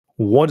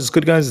What is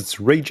good, guys? It's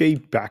Rey-Jay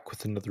back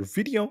with another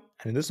video,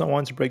 and in this I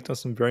wanted to break down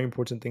some very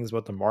important things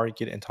about the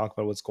market and talk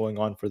about what's going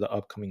on for the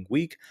upcoming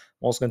week.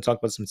 I'm also going to talk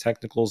about some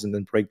technicals and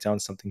then break down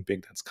something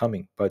big that's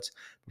coming. But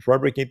before I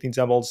break anything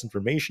down, all this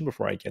information,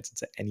 before I get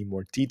into any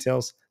more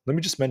details, let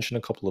me just mention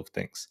a couple of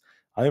things.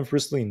 I am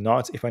personally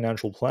not a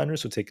financial planner,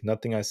 so take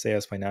nothing I say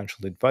as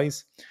financial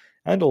advice.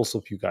 And also,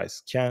 if you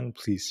guys can,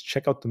 please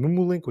check out the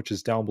Moomoo link, which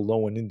is down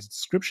below and in the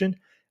description.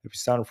 If you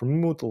sign up for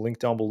Moomoo, the link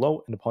down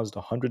below, and deposit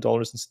 $100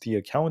 into the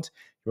account,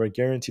 you are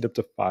guaranteed up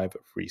to 5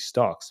 free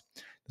stocks.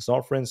 This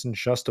offer ends in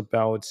just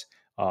about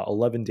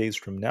 11 days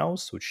from now,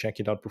 so check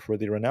it out before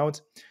they run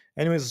out.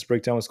 Anyways, let's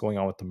break down what's going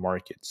on with the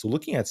market. So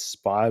looking at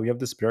SPY, we have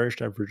this bearish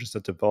divergence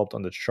that developed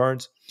on the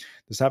chart.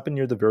 This happened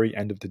near the very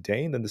end of the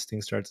day, and then this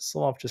thing started to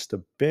sell off just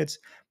a bit.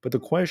 But the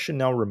question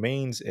now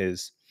remains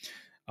is,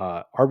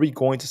 are we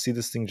going to see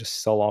this thing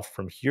just sell off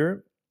from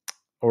here?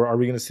 Or are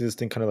we going to see this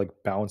thing kind of like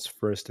bounce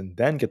first and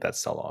then get that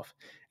sell off?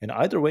 And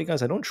either way,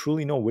 guys, I don't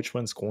truly know which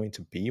one's going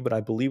to be, but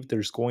I believe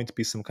there's going to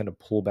be some kind of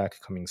pullback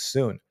coming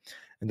soon.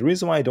 And the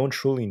reason why I don't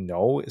truly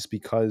know is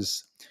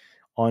because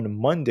on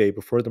Monday,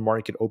 before the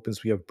market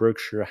opens, we have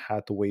Berkshire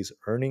Hathaway's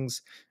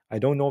earnings. I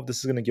don't know if this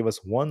is going to give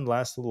us one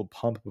last little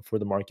pump before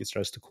the market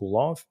starts to cool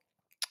off,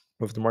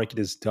 or if the market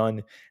is done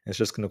and it's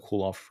just going to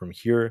cool off from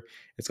here.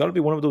 It's got to be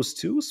one of those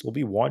two. So we'll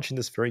be watching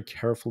this very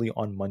carefully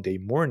on Monday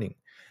morning.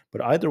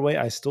 But either way,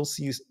 I still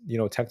see,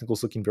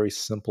 technicals looking very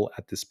simple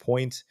at this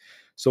point.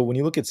 So when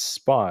you look at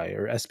SPY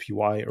or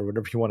SPY or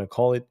whatever you want to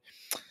call it,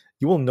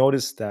 you will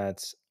notice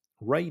that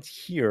right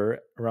here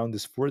around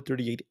this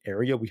 438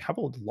 area, we have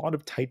a lot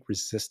of tight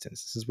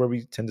resistance. This is where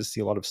we tend to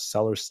see a lot of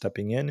sellers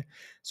stepping in.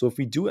 So if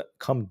we do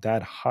come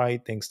that high,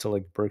 thanks to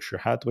like Berkshire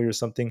Hathaway or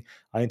something,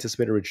 I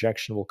anticipate a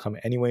rejection will come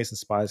anyways, and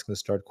SPY is going to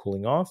start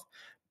cooling off.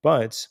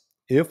 But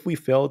if we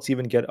fail to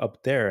even get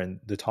up there and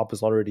the top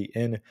is already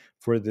in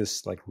for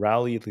this like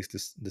rally, at least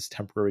this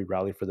temporary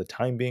rally for the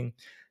time being,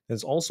 then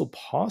it's also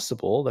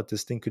possible that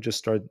this thing could just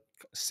start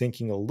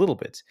sinking a little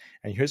bit.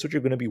 And here's what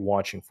you're going to be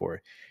watching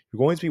for. You're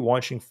going to be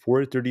watching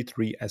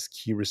 433 as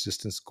key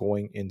resistance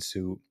going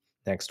into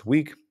next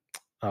week.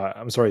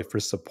 For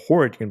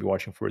support, you're going to be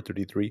watching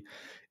 433.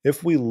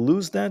 If we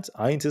lose that,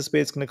 I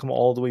anticipate it's going to come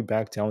all the way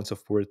back down to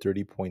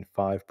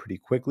 430.5 pretty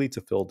quickly to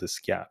fill this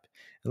gap.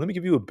 And let me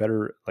give you a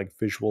better like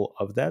visual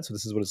of that. So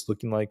this is what it's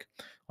looking like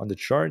on the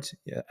chart.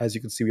 As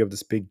you can see, we have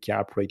this big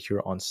gap right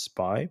here on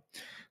SPY.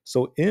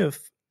 So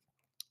if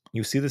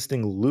you see this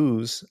thing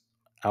lose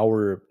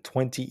our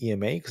 20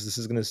 EMA, because this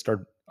is going to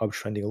start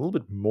uptrending a little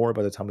bit more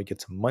by the time we get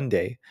to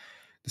Monday.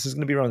 This is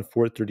going to be around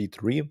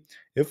 433.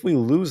 If we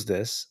lose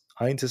this,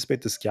 I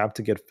anticipate this gap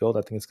to get filled.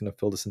 I think it's going to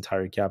fill this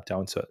entire gap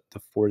down to the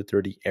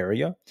 430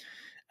 area.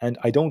 And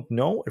I don't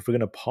know if we're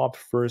going to pop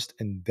first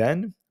and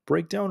then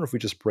break down, or if we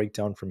just break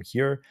down from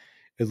here.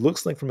 It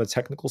looks like from a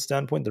technical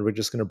standpoint that we're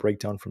just going to break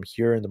down from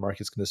here and the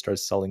market's going to start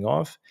selling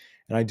off.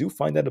 And I do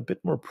find that a bit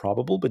more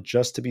probable, but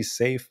just to be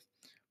safe,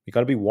 we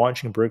got to be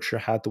watching Berkshire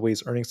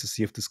Hathaway's earnings to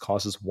see if this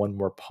causes one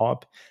more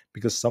pop,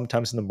 because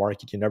sometimes in the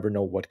market, you never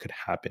know what could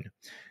happen.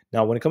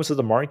 Now, when it comes to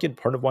the market,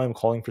 part of why I'm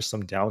calling for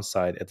some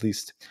downside, at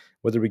least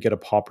whether we get a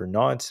pop or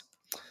not,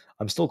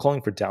 I'm still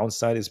calling for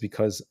downside is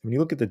because when you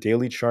look at the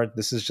daily chart,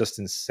 this is just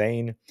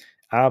insane.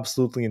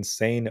 Absolutely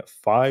insane.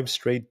 5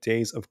 straight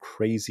days of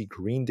crazy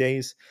green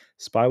days.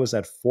 SPY was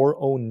at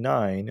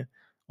 409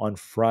 on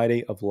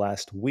Friday of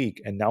last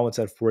week, and now it's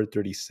at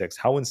 436.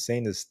 How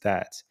insane is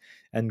that?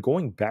 And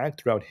going back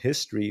throughout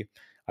history,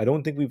 I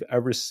don't think we've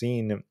ever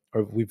seen,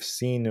 or we've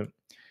seen,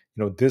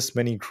 this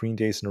many green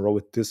days in a row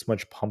with this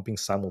much pumping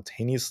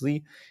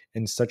simultaneously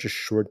in such a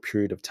short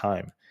period of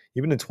time.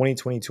 Even in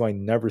 2022, I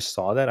never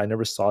saw that. I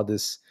never saw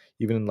this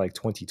even in like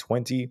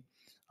 2020.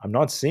 I'm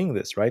not seeing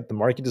this, right? The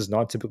market does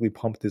not typically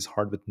pump this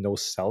hard with no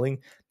selling.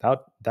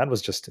 That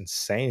was just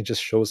insane. It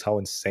just shows how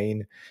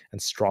insane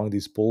and strong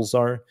these bulls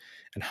are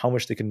and how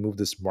much they can move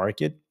this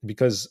market,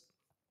 because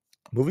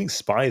moving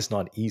SPY is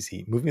not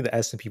easy. Moving the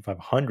S&P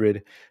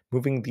 500,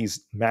 moving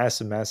these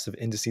massive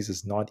indices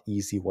is not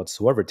easy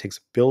whatsoever. It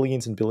takes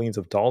billions and billions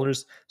of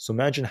dollars. So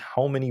imagine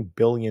how many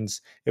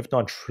billions, if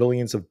not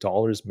trillions of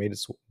dollars made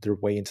their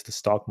way into the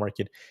stock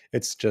market.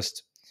 It's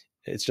just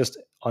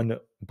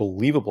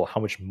unbelievable how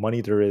much money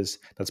there is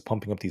that's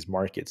pumping up these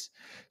markets.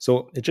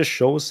 So it just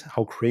shows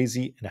how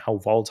crazy and how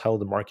volatile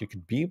the market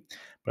could be.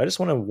 But I just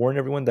want to warn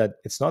everyone that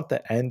it's not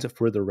the end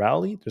for the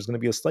rally. There's going to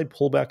be a slight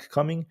pullback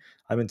coming.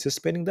 I'm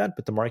anticipating that,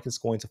 but the market's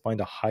going to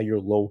find a higher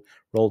low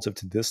relative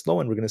to this low,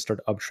 and we're going to start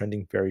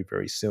uptrending very,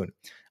 very soon.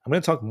 I'm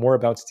going to talk more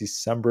about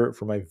December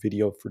for my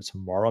video for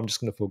tomorrow. I'm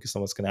just going to focus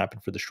on what's going to happen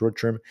for the short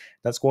term.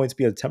 That's going to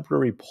be a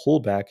temporary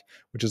pullback,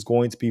 which is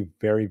going to be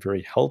very,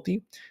 very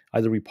healthy.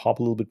 Either we pop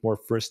a little bit more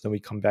first, then we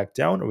come back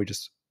down, or we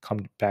just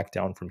come back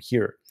down from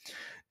here.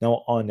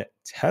 Now on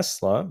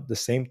Tesla, the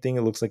same thing.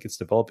 It looks like it's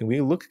developing.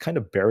 We look kind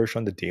of bearish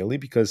on the daily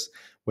because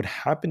what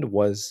happened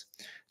was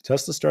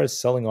Tesla started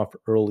selling off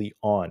early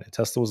on.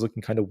 Tesla was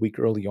looking kind of weak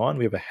early on.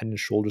 We have a head and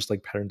shoulders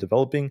like pattern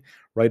developing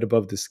right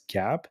above this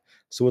gap.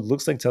 So it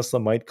looks like Tesla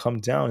might come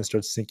down and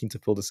start sinking to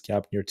fill this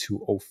gap near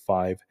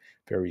 205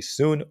 very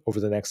soon over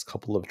the next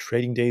couple of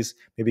trading days,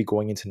 maybe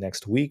going into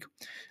next week.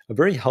 A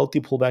very healthy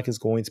pullback is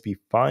going to be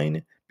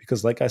fine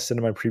because, like I said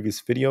in my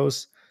previous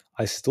videos,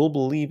 I still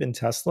believe in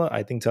Tesla.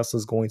 I think Tesla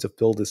is going to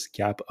fill this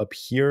gap up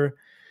here.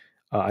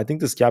 I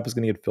think this gap is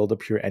going to get filled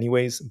up here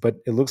anyways, but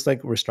it looks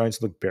like we're starting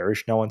to look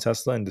bearish now on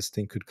Tesla, and this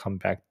thing could come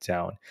back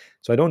down.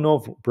 So I don't know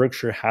if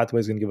Berkshire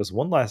Hathaway is going to give us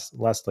one last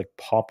like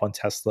pop on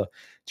Tesla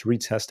to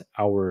retest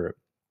our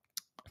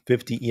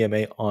 50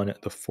 EMA on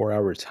the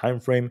 4-hour time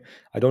frame.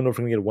 I don't know if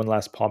we're going to get one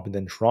last pop and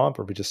then drop,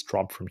 or we just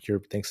drop from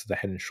here thanks to the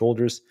head and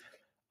shoulders.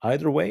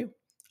 Either way,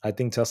 I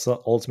think Tesla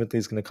ultimately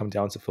is going to come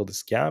down to fill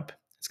this gap.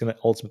 It's going to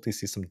ultimately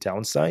see some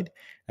downside.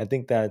 I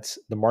think that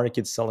the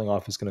market selling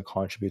off is going to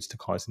contribute to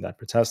causing that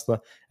for Tesla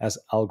as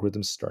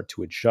algorithms start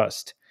to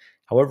adjust.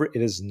 However,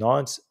 it is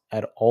not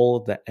at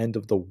all the end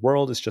of the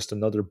world. It's just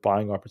another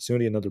buying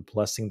opportunity, another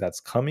blessing that's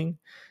coming.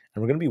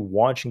 And we're going to be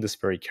watching this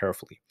very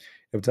carefully.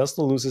 If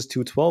Tesla loses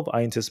 212,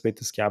 I anticipate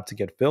this gap to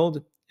get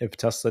filled. If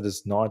Tesla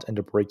does not end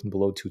up breaking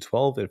below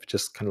 212, if it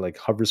just kind of like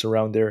hovers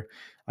around there,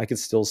 I could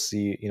still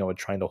see, it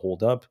trying to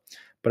hold up.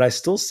 But I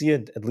still see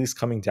it at least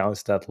coming down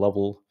to that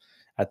level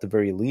at the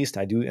very least.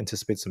 I do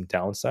anticipate some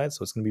downside,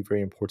 so it's going to be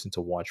very important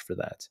to watch for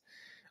that.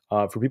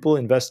 For people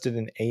invested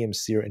in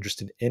AMC or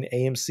interested in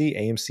AMC,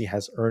 AMC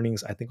has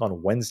earnings, I think,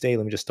 on Wednesday.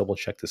 Let me just double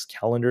check this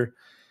calendar.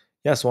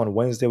 Yeah, so on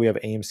Wednesday, we have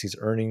AMC's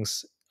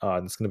earnings.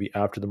 It's going to be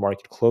after the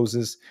market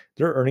closes.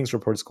 Their earnings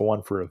reports go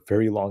on for a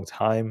very long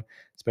time,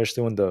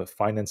 especially when the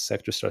finance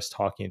sector starts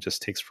talking. It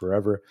just takes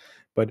forever.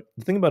 But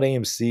the thing about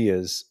AMC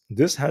is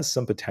this has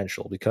some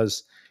potential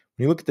because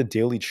when you look at the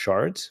daily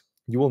chart,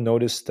 you will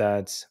notice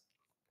that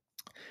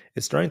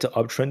it's starting to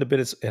uptrend a bit.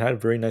 It had a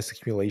very nice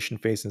accumulation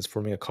phase and it's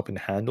forming a cup and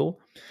handle.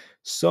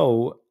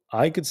 So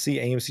I could see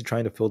AMC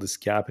trying to fill this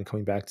gap and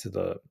coming back to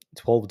the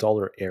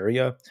 $12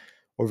 area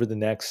over the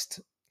next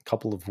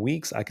couple of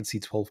weeks. I could see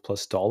 12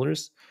 plus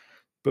dollars.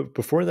 But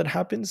before that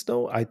happens,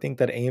 though, I think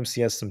that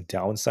AMC has some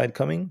downside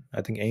coming.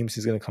 I think AMC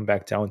is going to come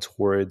back down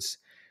towards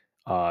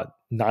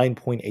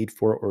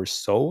 9.84 or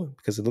so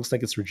because it looks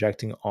like it's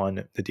rejecting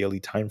on the daily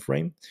time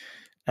frame.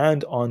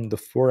 And on the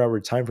 4-hour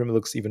time frame, it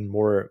looks even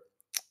more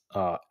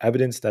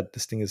evidence that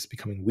this thing is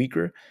becoming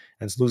weaker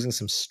and it's losing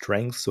some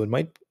strength. So it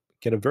might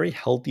get a very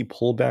healthy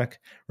pullback.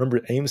 Remember,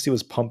 AMC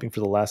was pumping for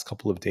the last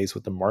couple of days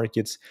with the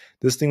markets.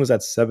 This thing was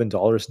at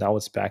 $7. Now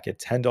it's back at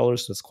 $10.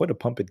 So it's quite a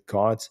pump it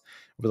got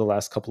over the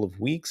last couple of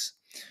weeks.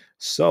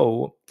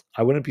 So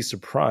I wouldn't be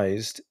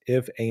surprised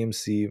if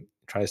AMC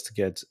tries to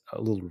get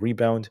a little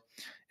rebound.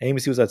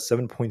 AMC was at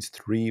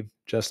 7.3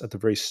 just at the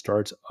very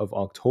start of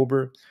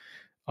October.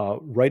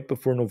 Right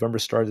before November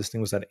started, this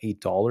thing was at $8,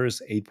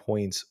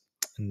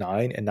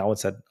 8.9, and now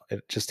it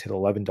just hit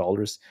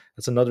 $11.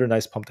 That's another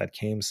nice pump that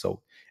came.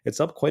 So it's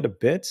up quite a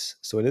bit.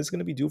 So it is going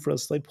to be due for a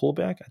slight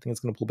pullback. I think it's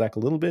going to pull back a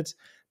little bit,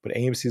 but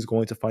AMC is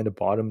going to find a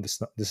bottom.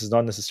 This is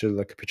not necessarily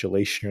like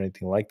capitulation or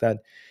anything like that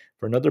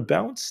for another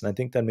bounce. And I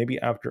think that maybe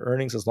after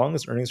earnings, as long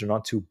as earnings are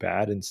not too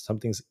bad and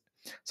something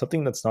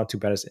that's not too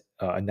bad is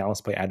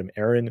announced by Adam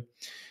Aaron,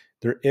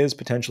 there is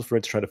potential for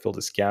it to try to fill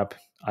this gap.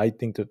 I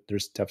think that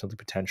there's definitely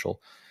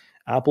potential.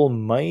 Aapl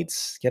might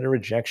get a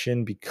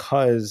rejection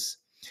because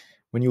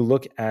when you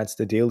look at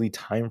the daily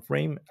time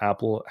frame,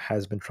 Aapl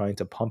has been trying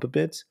to pump a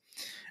bit.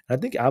 And I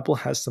think Aapl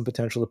has some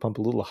potential to pump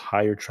a little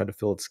higher, try to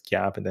fill its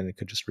gap, and then it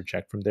could just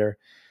reject from there.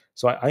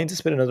 So I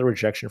anticipate another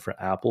rejection for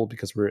Aapl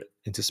because we're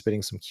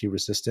anticipating some key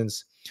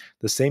resistance.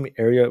 The same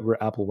area where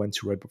Aapl went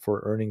to right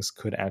before earnings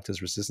could act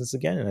as resistance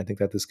again, and I think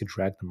that this could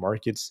drag the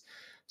markets.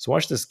 So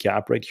watch this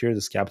gap right here,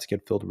 this gap to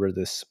get filled where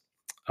this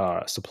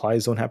supply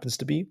zone happens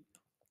to be.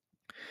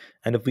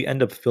 And if we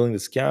end up filling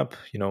this gap,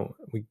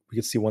 we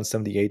could see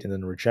 178 and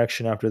then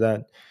rejection after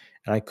that.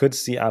 And I could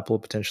see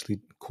Aapl potentially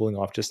cooling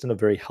off just in a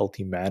very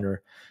healthy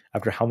manner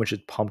after how much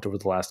it pumped over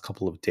the last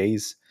couple of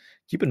days.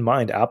 Keep in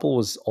mind, Aapl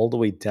was all the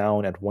way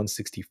down at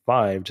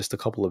 165 just a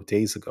couple of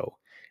days ago.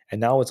 And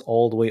now it's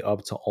all the way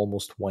up to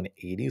almost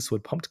 180. So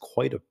it pumped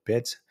quite a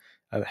bit.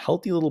 A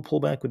healthy little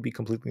pullback would be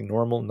completely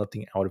normal,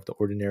 nothing out of the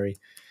ordinary.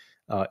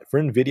 For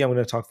Nvda, I'm going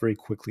to talk very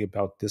quickly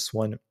about this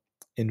one.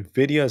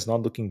 Nvidia is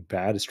not looking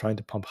bad. It's trying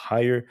to pump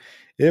higher.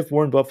 If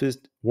Warren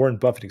Buffett,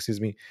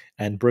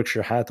 and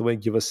Berkshire Hathaway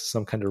give us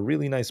some kind of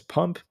really nice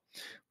pump,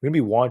 we're gonna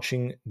be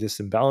watching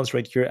this imbalance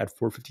right here at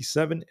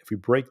 457. If we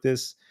break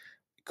this,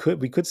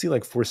 we could see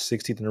like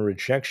 460 then a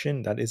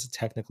rejection. That is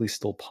technically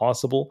still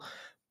possible,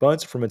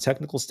 but from a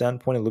technical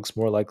standpoint, it looks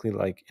more likely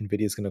like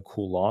Nvidia is going to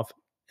cool off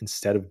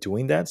instead of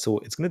doing that. So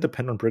it's going to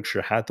depend on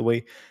Berkshire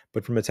Hathaway,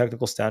 but from a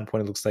technical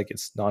standpoint, it looks like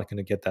it's not going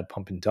to get that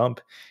pump and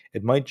dump.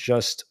 It might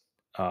just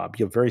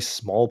be a very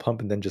small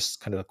pump and then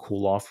just kind of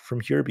cool off from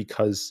here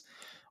because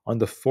on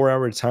the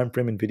 4-hour time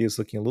frame, Nvidia is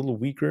looking a little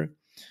weaker.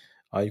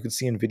 You can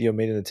see Nvidia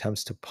made an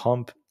attempt to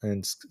pump and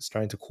it's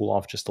starting to cool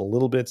off just a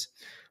little bit.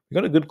 We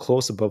got a good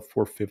close above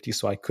 450,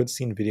 so I could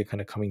see Nvidia kind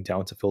of coming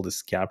down to fill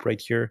this gap right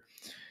here.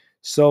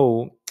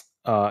 So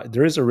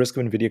there is a risk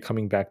of Nvidia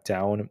coming back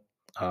down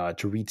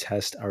to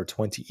retest our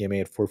 20 EMA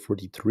at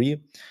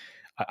 443.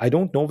 I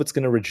don't know if it's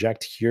going to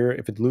reject here.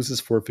 If it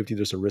loses 450,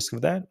 there's a risk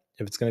of that.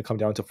 If it's going to come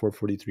down to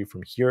 443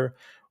 from here,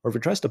 or if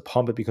it tries to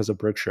pump it because of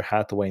Berkshire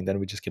Hathaway, and then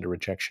we just get a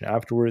rejection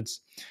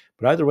afterwards.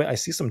 But either way, I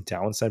see some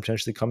downside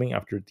potentially coming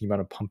after the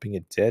amount of pumping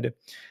it did.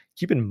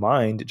 Keep in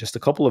mind, just a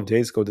couple of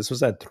days ago, this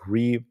was at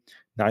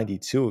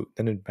 392.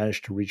 Then it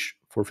managed to reach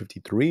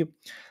 453.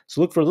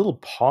 So look for a little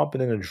pop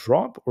and then a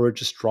drop, or it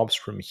just drops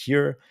from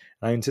here.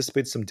 I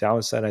anticipate some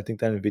downside. I think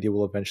that Nvidia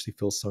will eventually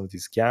fill some of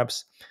these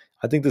gaps.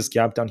 I think this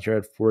gap down here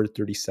at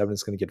 437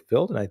 is going to get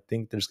filled, and I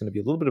think there's going to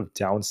be a little bit of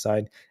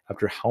downside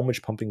after how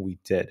much pumping we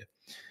did.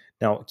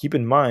 Now, keep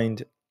in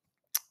mind,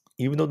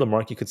 even though the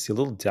market could see a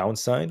little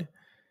downside,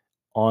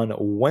 on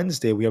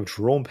Wednesday, we have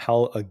Jerome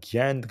Powell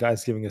again. The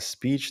guy's giving a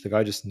speech. The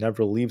guy just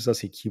never leaves us.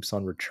 He keeps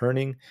on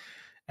returning,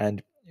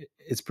 and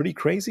it's pretty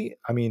crazy.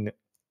 I mean,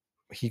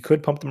 he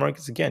could pump the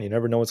markets again. You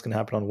never know what's going to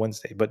happen on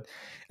Wednesday. But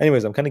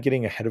anyways, I'm kind of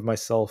getting ahead of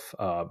myself.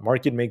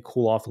 Market may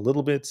cool off a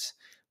little bit.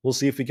 We'll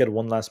see if we get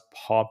one last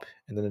pop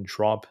and then a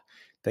drop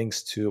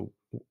thanks to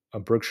a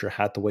Berkshire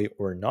Hathaway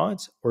or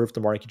not, or if the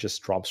market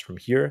just drops from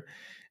here.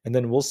 And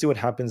then we'll see what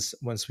happens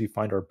once we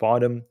find our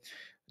bottom.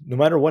 No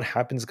matter what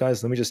happens,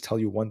 guys, let me just tell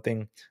you one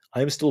thing.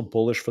 I am still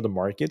bullish for the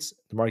markets.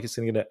 The market's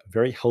going to get a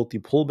very healthy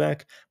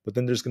pullback, but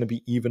then there's going to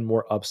be even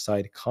more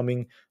upside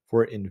coming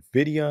for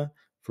Nvda,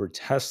 for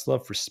Tesla,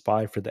 for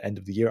SPY for the end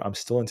of the year. I'm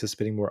still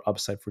anticipating more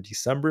upside for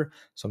December.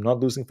 So I'm not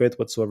losing faith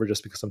whatsoever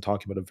just because I'm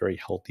talking about a very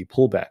healthy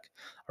pullback.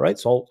 All right,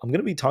 so I'm going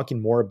to be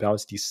talking more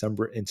about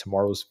December in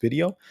tomorrow's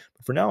video.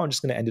 But for now, I'm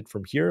just going to end it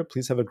from here.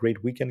 Please have a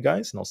great weekend,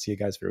 guys, and I'll see you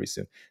guys very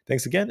soon.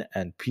 Thanks again,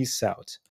 and peace out.